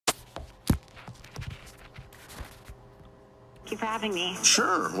Thank you for having me.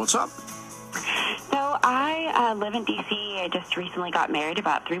 Sure. What's up? So I live in D.C. I just recently got married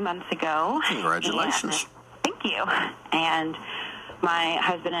about 3 months ago. Congratulations. Thank you. And my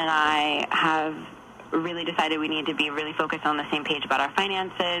husband and I have really decided we need to be really focused on the same page about our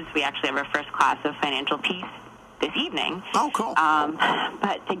finances. We actually have our first class of financial peace this evening. Oh, cool.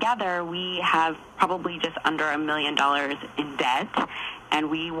 But together we have probably just under $1 million in debt,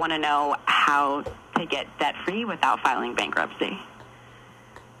 and we want to know how to get debt-free without filing bankruptcy.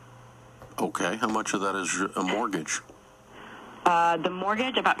 Okay. How much of that is a mortgage? The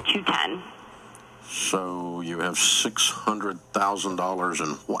mortgage, about $210,000. So you have $600,000 in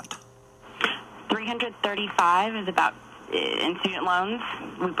what? $335,000 is about in student loans.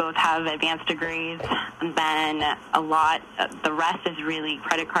 We both have advanced degrees, and then the rest is really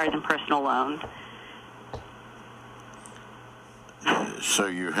credit cards and personal loans. So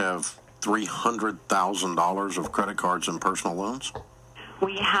you have $300,000 of credit cards and personal loans?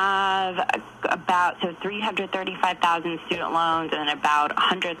 We have about $335,000 student loans and about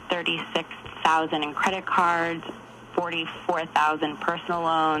 $136,000 in credit cards, $44,000 personal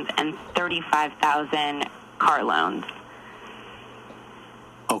loans, and $35,000 car loans.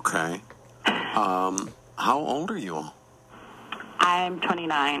 Okay. How old are you all? I'm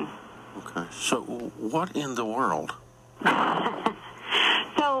 29. Okay. So what in the world?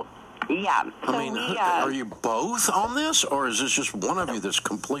 So, yeah. So I mean, are you both on this, or is this just one of you that's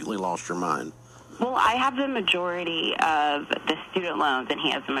completely lost your mind? Well, I have the majority of the student loans, and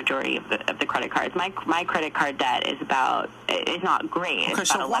he has the majority of the credit cards. My credit card debt is not great. Okay, it's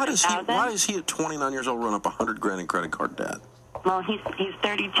so about why does he at 29 years old run up $100,000 in credit card debt? Well, he's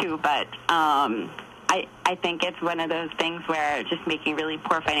 32, but I think it's one of those things where just making really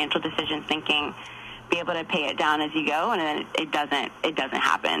poor financial decisions, thinking be able to pay it down as you go, and then it doesn't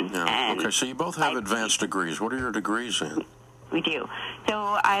happen. Yeah. And okay, so you both have advanced degrees. What are your degrees in? We do.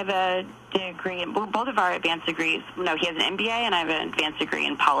 So I have a degree, both of our advanced degrees. No, he has an MBA, and I have an advanced degree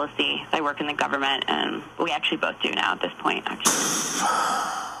in policy. I work in the government, and we actually both do now at this point, actually.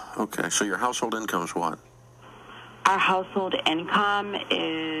 Okay, so your household income is what? Our household income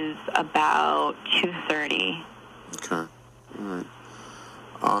is about $230,000. Okay. All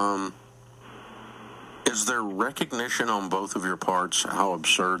right. Is there recognition on both of your parts how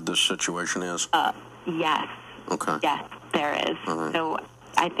absurd this situation is? Yes. Okay. Yes, there is. Right. So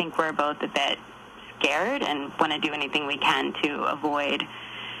I think we're both a bit scared and want to do anything we can to avoid.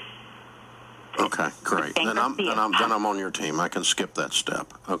 Okay, great. Then I'm on your team. I can skip that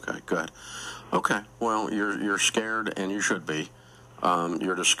step. Okay, good. Okay, well, you're scared, and you should be.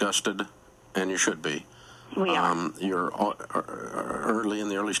 You're disgusted, and you should be. We are. You're in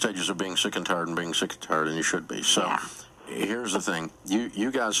the early stages of being sick and tired, and you should be. So yeah. Here's the thing.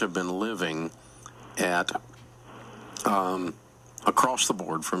 You guys have been living at across the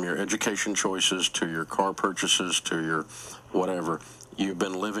board, from your education choices to your car purchases to your whatever. You've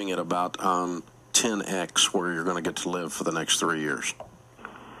been living at about 10x where you're going to get to live for the next 3 years.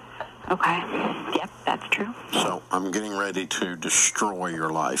 Okay. Yep, that's true. So I'm getting ready to destroy your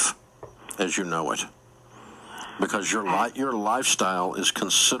life as you know it, because your lifestyle is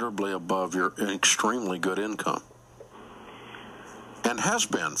considerably above your extremely good income, and has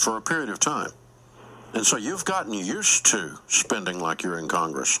been for a period of time. And so you've gotten used to spending like you're in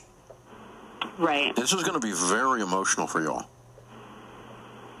Congress. Right. This is going to be very emotional for y'all.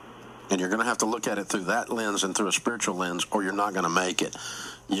 And you're going to have to look at it through that lens and through a spiritual lens, or you're not going to make it.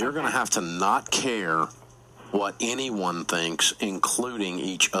 You're going to have to not care what anyone thinks, including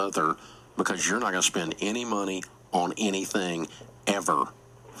each other, because you're not going to spend any money on anything ever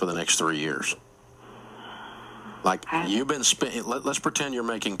for the next 3 years. Like, you've been let's pretend you're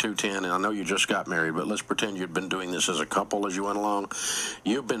making $210, and I know you just got married, but let's pretend you'd been doing this as a couple as you went along.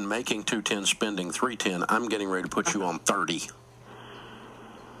 You've been making $210, spending $310. I'm getting ready to put you on 30.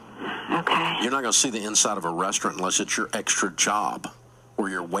 Okay. You're not going to see the inside of a restaurant unless it's your extra job, where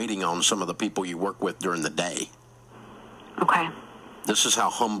you're waiting on some of the people you work with during the day. Okay. This is how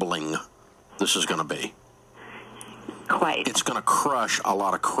humbling this is going to be. Quite. It's going to crush a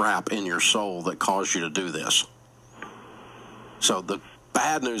lot of crap in your soul that caused you to do this. So the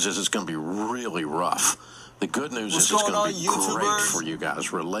bad news is it's going to be really rough. The good news is it's going to be great for you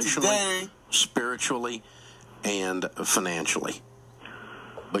guys, relationally, spiritually, and financially.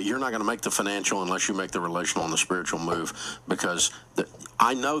 But you're not going to make the financial unless you make the relational and the spiritual move, because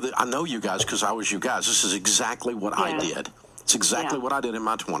I know you guys because I was you guys. This is exactly what I did. It's exactly what I did in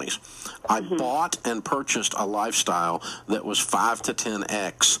my 20s. I bought and purchased a lifestyle that was 5 to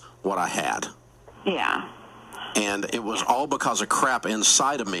 10x what I had. Yeah. And it was all because of crap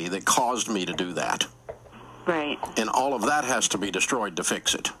inside of me that caused me to do that. Right. And all of that has to be destroyed to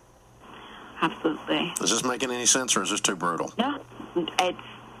fix it. Absolutely. Is this making any sense, or is this too brutal? No,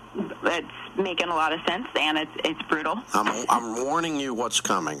 it's making a lot of sense, and it's brutal. I'm warning you what's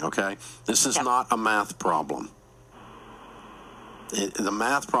coming, okay? This is not a math problem. The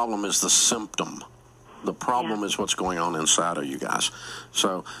math problem is the symptom. The problem is what's going on inside of you guys.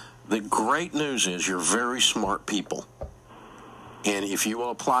 So the great news is you're very smart people. And if you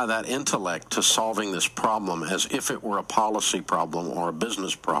will apply that intellect to solving this problem as if it were a policy problem or a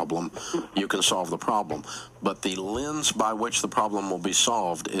business problem, you can solve the problem. But the lens by which the problem will be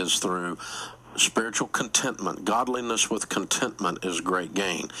solved is through spiritual contentment. Godliness with contentment is great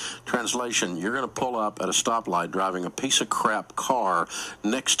gain. Translation, you're going to pull up at a stoplight driving a piece of crap car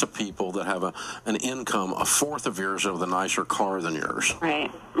next to people that have an income a fourth of yours of the nicer car than yours.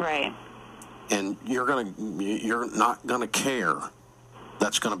 Right, right. And you're not going to care.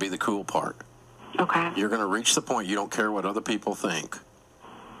 That's going to be the cool part. Okay. You're going to reach the point you don't care what other people think.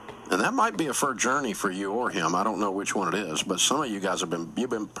 And that might be a fur journey for you or him. I don't know which one it is, but some of you guys you've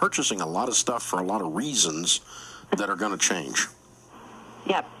been purchasing a lot of stuff for a lot of reasons that are going to change.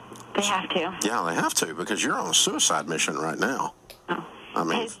 Yep. They have to. Yeah, they have to, because you're on a suicide mission right now. Oh. I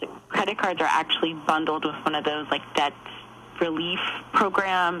mean, his credit cards are actually bundled with one of those debt relief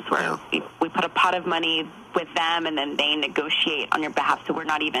programs where we put a pot of money with them, and then they negotiate on your behalf. So we're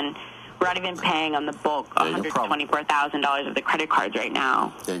not even paying on the bulk $124,000 of the credit cards right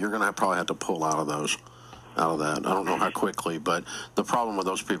now. Yeah, you're going to probably have to pull out of that. I don't know how quickly, but the problem with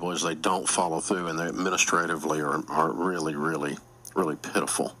those people is they don't follow through, and they administratively are really, really, really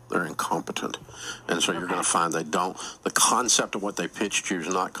pitiful. They're incompetent. And so you're going to find the concept of what they pitched you is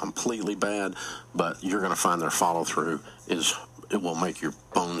not completely bad, but you're going to find their follow through it will make your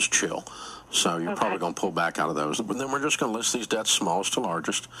bones chill. So you're probably going to pull back out of those. But then we're just going to list these debts smallest to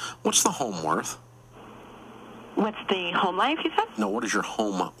largest. What's the home worth? What's the home life, you said? No, what is your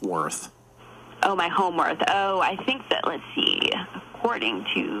home worth? Oh, my home worth. Oh, I think that, let's see, according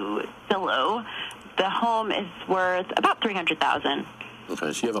to Zillow, the home is worth about $300,000.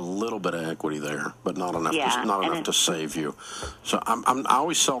 Okay, so you have a little bit of equity there, but not enough. Yeah, not enough to save you. So I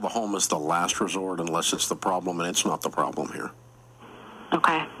always sell the home as the last resort unless it's the problem, and it's not the problem here.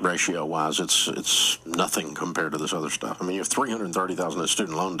 Okay. Ratio-wise, it's nothing compared to this other stuff. I mean, you have $330,000 in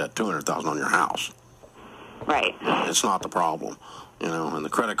student loan debt, $200,000 on your house. Right. It's not the problem, and the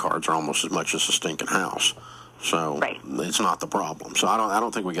credit cards are almost as much as a stinking house. So it's not the problem. So I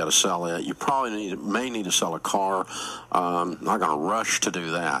don't think we got to sell it. You probably may need to sell a car. Not going to rush to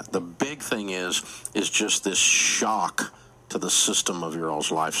do that. The big thing is just this shock to the system of your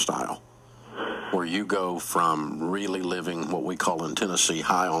all's lifestyle, where you go from really living what we call in Tennessee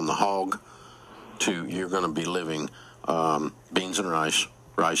high on the hog to you're going to be living beans and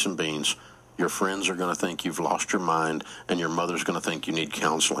rice and beans. Your friends are going to think you've lost your mind, and your mother's going to think you need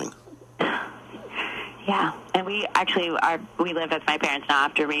counseling. Yeah, and we live with my parents now.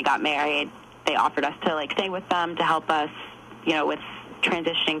 After we got married, they offered us to stay with them to help us, with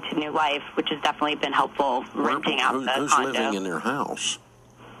transitioning to new life, which has definitely been helpful. Renting out the condo. Who's living in your house?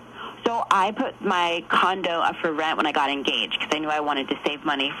 So I put my condo up for rent when I got engaged because I knew I wanted to save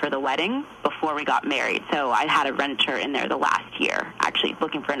money for the wedding before we got married. So I had a renter in there the last year. Actually,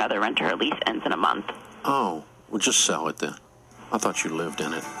 looking for another renter. Lease ends in a month. Oh, well, just sell it then. I thought you lived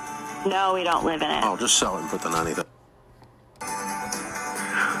in it. No, we don't live in it. Oh, just sell it and put the 90,000.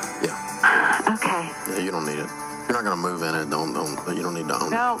 Yeah. Okay. Yeah, you don't need it. You're not going to move in it. You don't need to own it.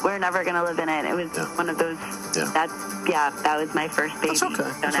 No, we're never going to live in it. It was one of those. Yeah. That was my first baby. That's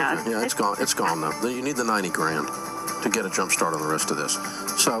okay. So now Yeah, it's gone. It's gone though. You need the $90,000 to get a jump start on the rest of this.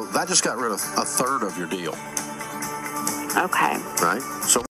 So that just got rid of a third of your deal. Okay. Right. So.